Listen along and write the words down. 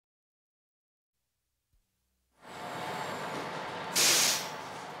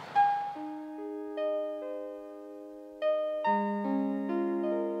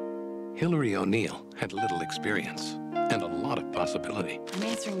Hilary O'Neil had little experience and a lot of possibility. I'm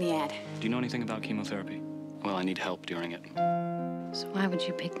answering the ad. Do you know anything about chemotherapy? Well, I need help during it. So why would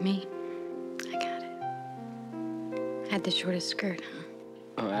you pick me? I got it. Had the shortest skirt, huh?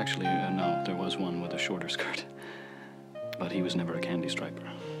 Oh, actually, no. There was one with a shorter skirt. But he was never a candy striper.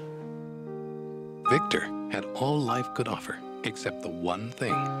 Victor had all life could offer, except the one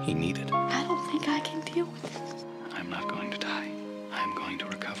thing he needed. I don't think I can deal with this. I'm not going to die. I'm going to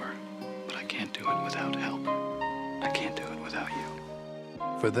recover. But I can't do it without help. I can't do it without you.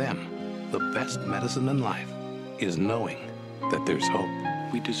 For them, the best medicine in life is knowing that there's hope.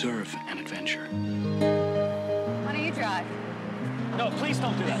 We deserve an adventure. Why don't you drive? No, please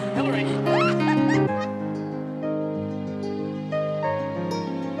don't do that. Hilary!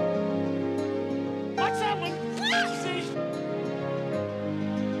 What's that one? See?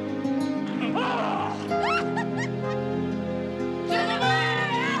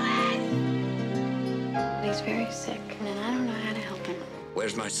 He's very sick, and I don't know how to help him.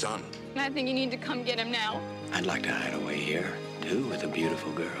 Where's my son? I think you need to come get him now. I'd like to hide away here, too, with a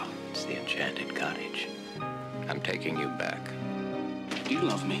beautiful girl. It's the enchanted cottage. I'm taking you back. Do you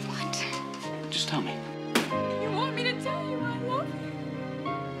love me? What? Just tell me. You want me to tell you I love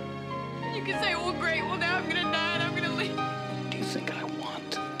you? You can say, oh, great, well, now I'm gonna die and I'm gonna leave. Do you think I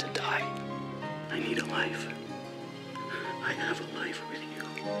want to die? I need a life. I have a life with you.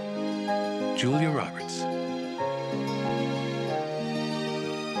 Julia Roberts.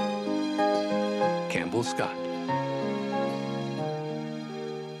 Campbell Scott.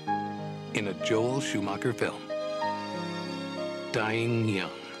 In a Joel Schumacher film, Dying Young.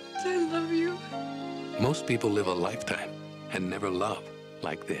 I love you. Most people live a lifetime and never love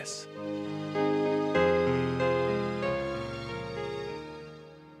like this.